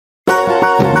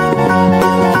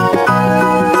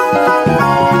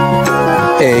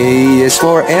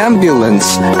for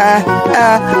ambulance.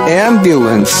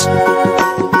 Ambulance.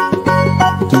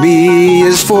 B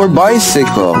is for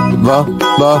bicycle.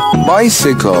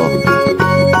 Bicycle.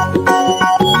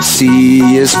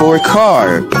 C is for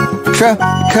car.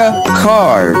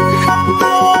 Car.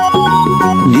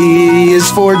 D is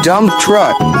for dump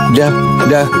truck.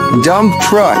 Dump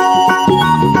truck.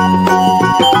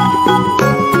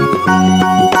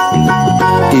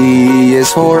 E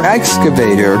is for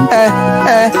excavator.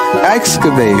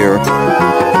 Excavator.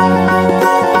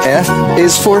 F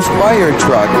is for fire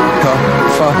truck.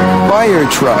 Fire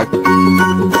truck.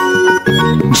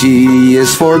 G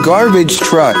is for garbage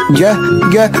truck.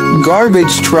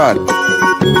 Garbage truck.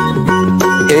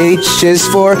 H is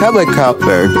for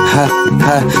helicopter.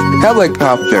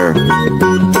 Helicopter.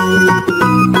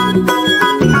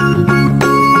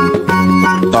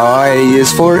 I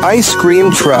is for ice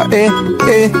cream truck.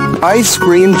 Ice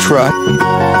cream truck.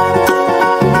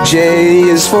 J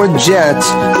is for jet.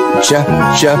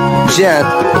 Jet.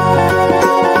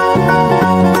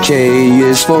 K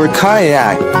is for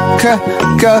kayak.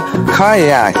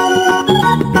 Kayak.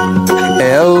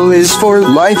 L is for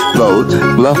lifeboat.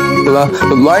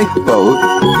 Lifeboat.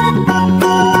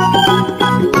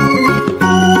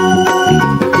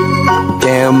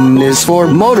 M is for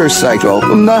motorcycle.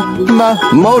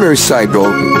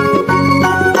 Motorcycle.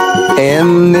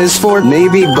 N is for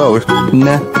navy boat.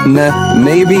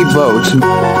 Navy boat.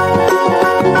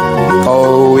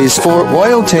 O is for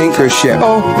oil tanker ship.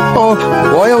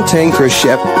 Oil tanker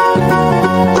ship.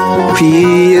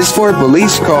 P is for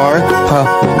police car.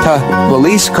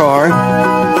 Police car.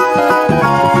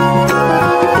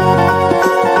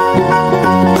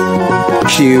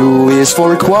 Q is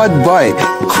for quad bike.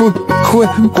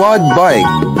 Quad bike.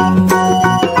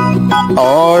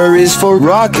 R is for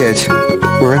rocket.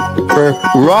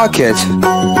 Rocket.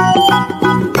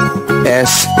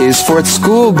 S is for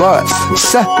school bus.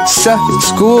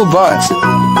 School bus.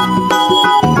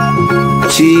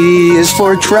 T is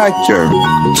for tractor.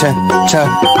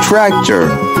 Tractor.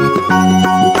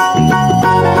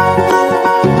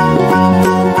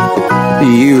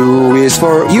 U is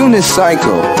for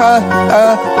unicycle.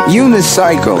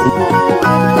 Unicycle.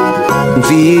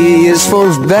 V is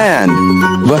for van.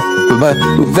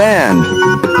 Van.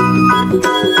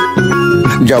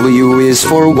 W is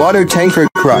for water tanker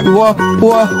truck.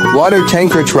 Water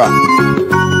tanker truck.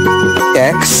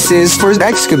 X is for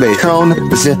excavator.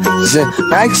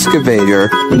 Excavator.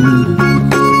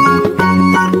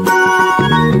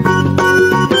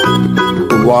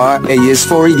 Y is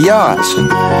for yacht.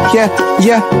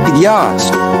 Yacht.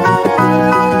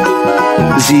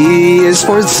 Z is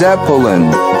for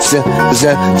zeppelin.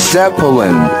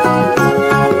 Zeppelin.